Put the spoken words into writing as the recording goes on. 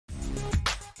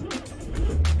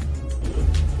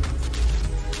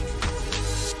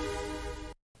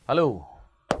Hello,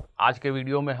 आज के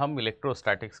video में हम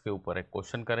इलेक्ट्रोस्टैटिक्स के ऊपर एक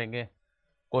क्वेश्चन करेंगे।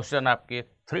 क्वेश्चन आपके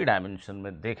 3 डायमेंशन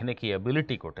में देखने की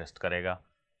एबिलिटी को टेस्ट करेगा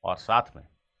और साथ में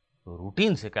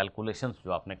रूटीन से कैलकुलेशंस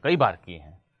जो आपने कई बार किए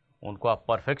हैं उनको आप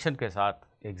परफेक्शन के साथ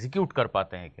एग्जीक्यूट कर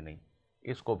पाते हैं कि नहीं,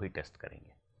 इसको भी टेस्ट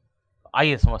करेंगे।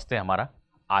 आइए समझते हैं हमारा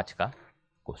आज का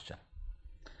क्वेश्चन।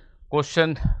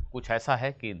 क्वेश्चन कुछ ऐसा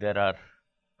है कि there are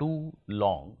 2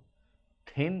 long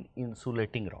thin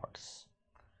insulating rods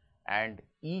and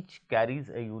each carries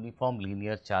a uniform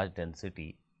linear charge density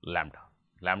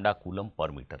lambda coulomb per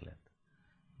meter length.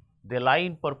 They lie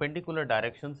in perpendicular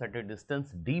directions at a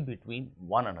distance d between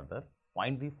one another.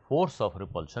 Find the force of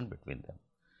repulsion between them.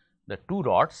 The 2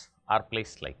 rods are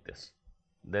placed like this.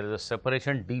 There is a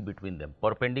separation d between them.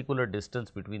 Perpendicular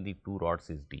distance between the 2 rods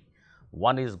is d.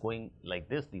 One is going like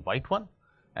this, the white one,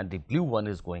 and the blue one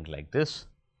is going like this.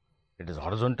 It is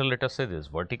horizontal, let us say, this is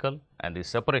vertical, and the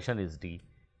separation is d.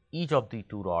 Each of the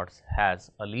 2 rods has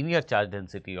a linear charge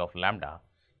density of lambda.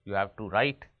 You have to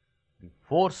write the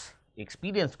force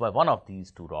experienced by one of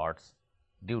these 2 rods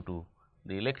due to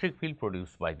the electric field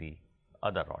produced by the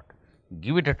other rod.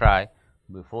 Give it a try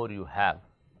before you have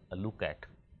a look at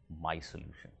my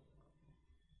solution.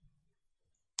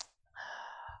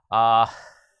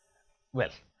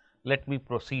 Well, let me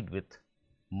proceed with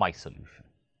my solution.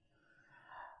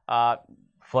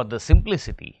 For the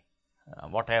simplicity,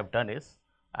 what I have done is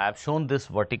I have shown this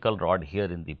vertical rod here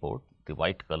in the board, the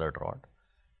white colored rod,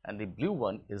 and the blue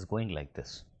one is going like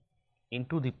this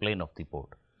into the plane of the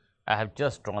board. I have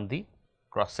just drawn the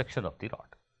cross section of the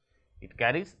rod. It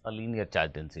carries a linear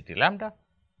charge density lambda.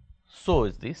 So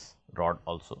is this rod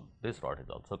also. This rod is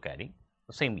also carrying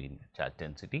the same linear charge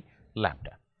density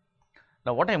lambda.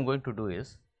 Now, what I am going to do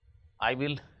is I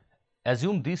will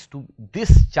assume this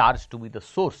charge to be the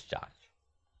source charge,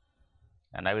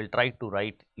 and I will try to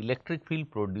write electric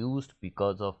field produced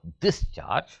because of this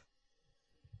charge,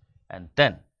 and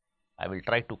then I will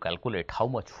try to calculate how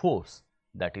much force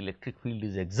that electric field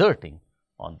is exerting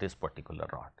on this particular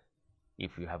rod.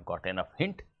 If you have got enough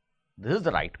hint, this is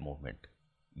the right movement.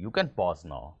 You can pause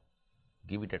now,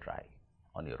 give it a try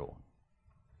on your own.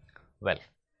 Well,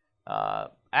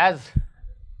 as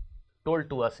told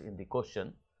to us in the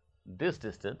question, this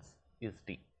distance is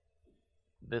d,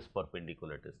 this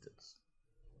perpendicular distance.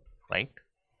 Right.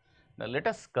 Now, let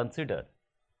us consider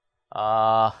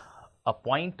a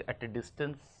point at a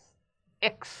distance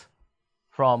x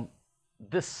from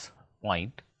this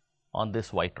point on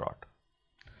this white rod.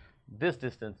 This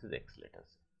distance is x, let us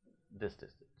say, this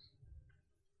distance.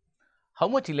 How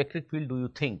much electric field do you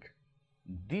think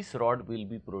this rod will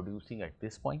be producing at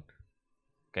this point?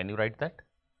 Can you write that?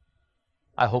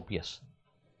 I hope yes.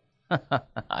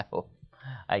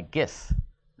 I guess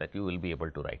that you will be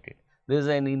able to write it. There is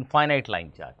an infinite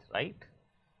line charge, right?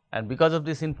 And because of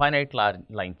this infinite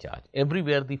line charge,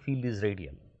 everywhere the field is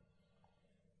radial,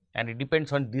 and it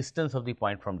depends on distance of the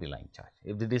point from the line charge.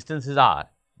 If the distance is r,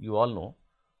 you all know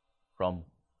from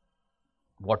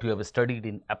what you have studied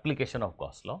in application of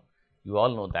Gauss law, you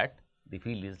all know that the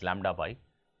field is lambda by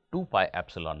 2 pi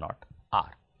epsilon naught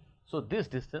r. So, this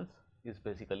distance is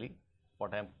basically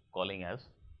what I am calling as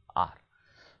r.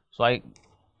 So, I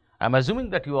am assuming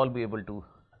that you all be able to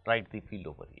write the field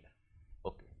over here.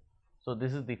 Okay. So,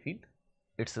 this is the field,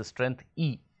 its strength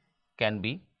E can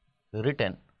be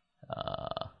written,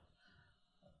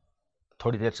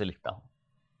 थोड़ी देर से लिखता हूँ.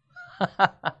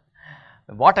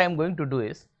 What I am going to do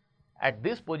is, at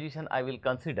this position I will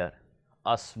consider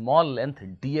a small length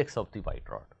dx of the white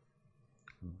rod,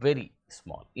 very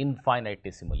small,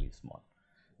 infinitesimally small.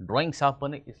 Drawing साफ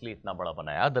बने इसलिए इतना बड़ा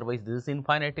बनाया, otherwise this is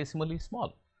infinitesimally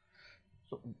small.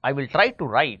 So, I will try to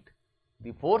write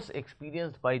the force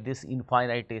experienced by this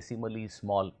infinitesimally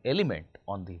small element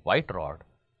on the white rod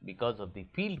because of the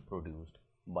field produced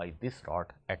by this rod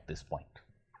at this point.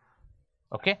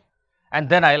 Okay? And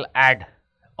then I will add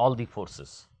all the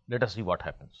forces. Let us see what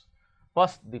happens.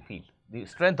 First, the field. The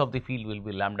strength of the field will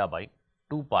be lambda by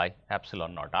 2 pi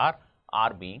epsilon naught r,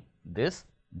 r being this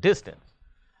distance.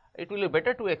 It will be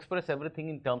better to express everything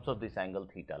in terms of this angle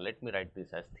theta. Let me write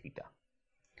this as theta.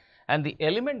 And the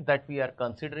element that we are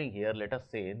considering here, let us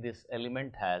say this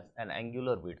element has an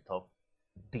angular width of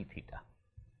d theta.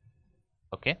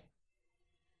 Okay.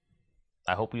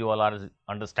 I hope you all are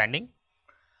understanding.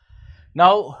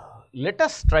 Now, let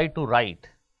us try to write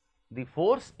the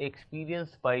force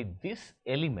experienced by this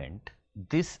element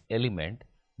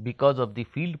because of the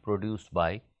field produced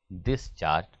by this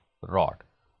charged rod.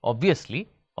 Obviously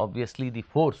the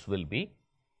force will be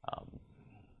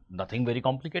nothing very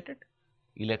complicated,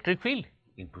 electric field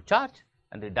into charge,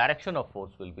 and the direction of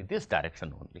force will be this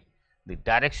direction only. The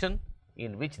direction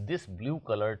in which this blue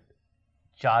colored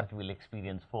charge will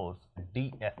experience force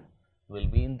dF will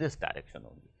be in this direction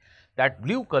only. That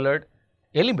blue colored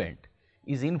element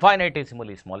is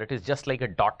infinitesimally small, it is just like a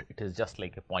dot, it is just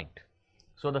like a point.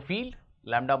 So, the field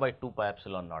lambda by 2 pi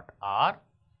epsilon naught r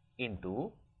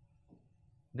into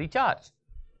the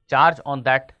charge on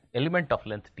that element of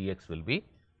length dx will be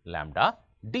lambda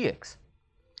dx.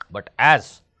 But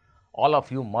as all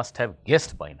of you must have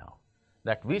guessed by now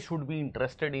that we should be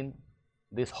interested in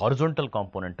this horizontal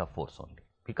component of force only,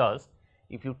 because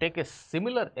if you take a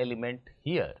similar element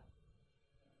here,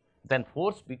 then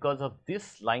force because of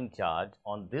this line charge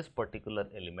on this particular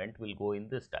element will go in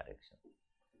this direction.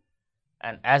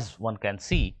 And as one can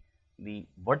see, the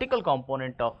vertical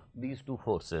component of these two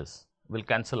forces will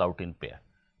cancel out in pair.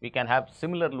 We can have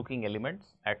similar looking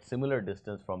elements at similar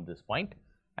distance from this point,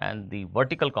 and the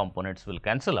vertical components will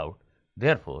cancel out.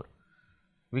 Therefore,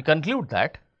 we conclude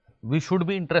that we should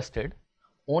be interested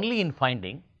only in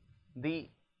finding the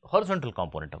horizontal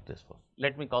component of this force.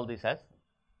 Let me call this as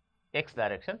x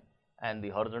direction and the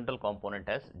horizontal component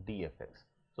as dfx.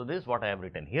 So, this is what I have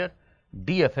written here.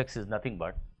 Dfx is nothing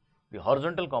but the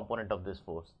horizontal component of this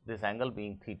force, this angle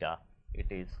being theta, it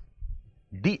is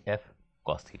df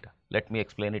cos theta. Let me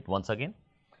explain it once again.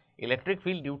 Electric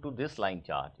field due to this line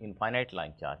charge, infinite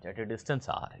line charge at a distance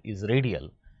r is radial,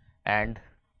 and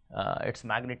its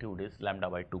magnitude is lambda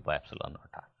by 2 pi epsilon naught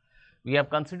r. We have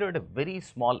considered a very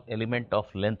small element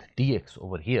of length dx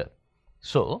over here.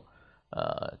 So,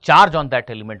 charge on that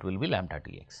element will be lambda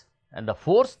dx, and the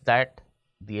force that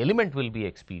the element will be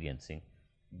experiencing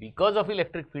because of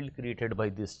electric field created by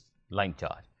this line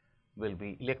charge will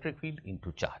be electric field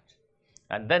into charge.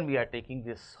 And then we are taking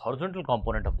this horizontal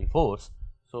component of the force,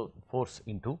 so force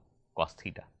into cos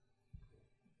theta,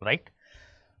 right.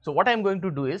 So, what I am going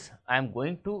to do is I am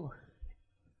going to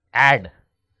add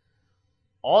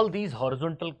all these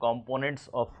horizontal components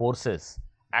of forces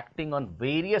acting on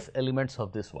various elements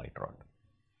of this white rod.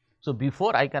 So,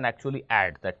 before I can actually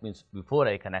add, that means before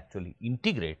I can actually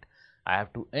integrate, I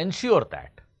have to ensure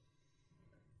that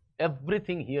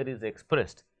everything here is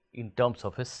expressed in terms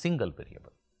of a single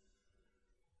variable.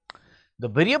 The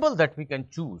variable that we can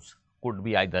choose could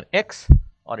be either x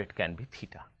or it can be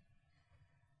theta.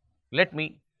 Let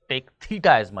me take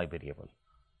theta as my variable.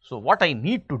 So, what I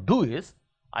need to do is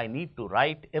I need to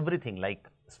write everything like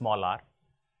small r,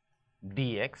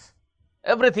 dx,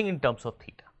 everything in terms of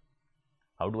theta.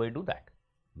 How do I do that?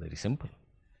 Very simple.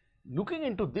 Looking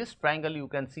into this triangle, you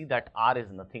can see that r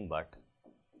is nothing but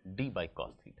d by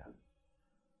cos theta,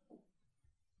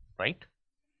 right?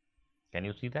 Can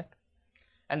you see that?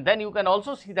 And then you can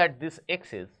also see that this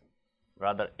x is,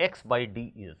 rather x by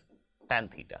d is tan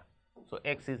theta. So,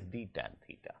 x is d tan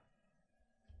theta.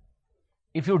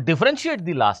 If you differentiate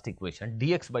the last equation,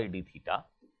 dx by d theta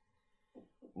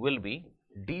will be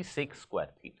d sec square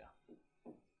theta.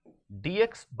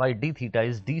 Dx by d theta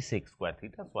is d sec square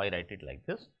theta. So, I write it like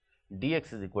this,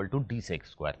 dx is equal to d sec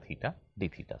square theta d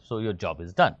theta. So, your job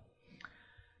is done.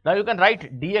 Now, you can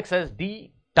write dx as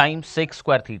d times sec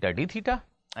square theta d theta,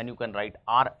 and you can write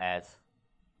r as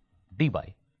d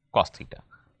by cos theta.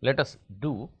 Let us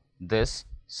do this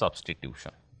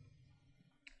substitution.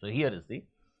 So, here is the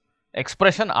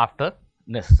expression after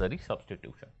necessary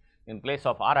substitution. In place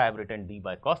of r I have written d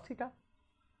by cos theta,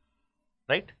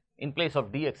 right. In place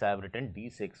of dx I have written d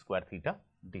sec square theta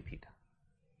d theta.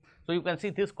 So, you can see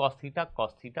this cos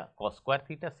square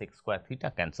theta, sec square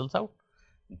theta cancels out.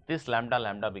 This lambda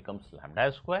lambda becomes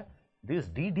lambda square, this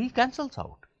d cancels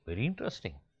out, very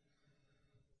interesting.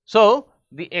 So,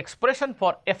 the expression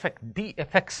for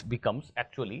dfx becomes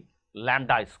actually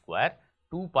lambda square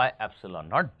 2 pi epsilon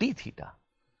naught d theta,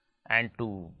 and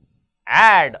to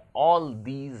add all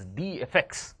these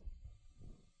dfx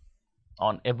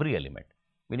on every element,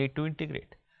 we need to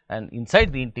integrate, and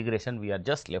inside the integration we are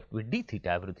just left with d theta,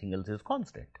 everything else is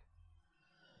constant.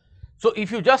 So,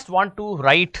 if you just want to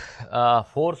write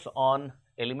force on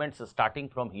elements starting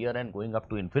from here and going up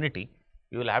to infinity,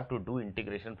 you will have to do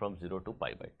integration from 0 to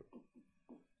pi by 2.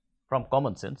 From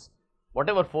common sense,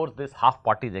 whatever force this half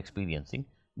part is experiencing,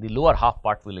 the lower half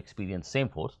part will experience same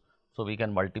force. So, we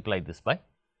can multiply this by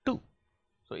 2.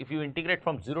 So, if you integrate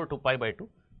from 0 to pi by 2,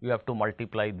 you have to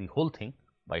multiply the whole thing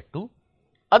by 2.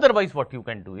 Otherwise, what you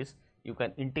can do is you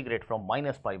can integrate from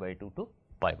minus pi by 2 to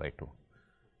pi by 2.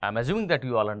 I am assuming that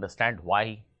you all understand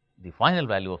why the final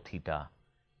value of theta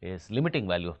is, limiting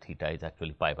value of theta is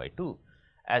actually pi by 2.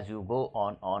 As you go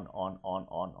on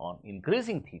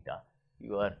increasing theta,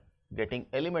 you are getting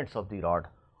elements of the rod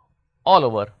all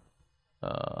over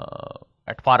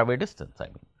at far away distance, I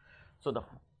mean. So, the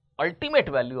ultimate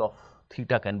value of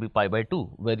theta can be pi by 2,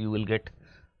 where you will get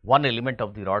one element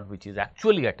of the rod which is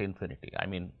actually at infinity. I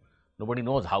mean, nobody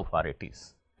knows how far it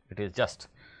is. It is just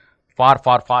far,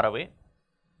 far, far away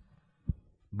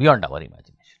beyond our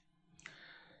imagination.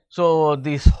 So,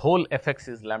 this whole Fx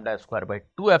is lambda square by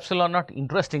 2 epsilon naught.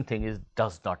 Interesting thing is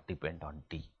does not depend on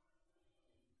d.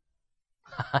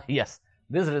 Yes,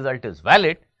 this result is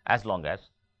valid as long as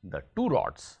the two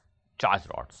rods, charged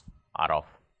rods, are of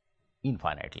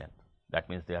infinite length. That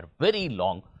means they are very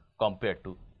long compared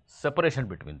to separation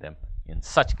between them. In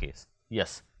such case,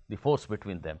 yes, the force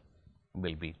between them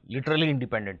will be literally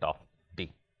independent of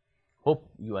d. Hope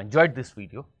you enjoyed this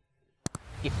video.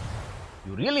 If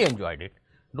you really enjoyed it,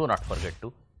 do not forget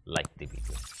to like the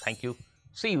video. Thank you.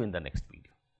 See you in the next video.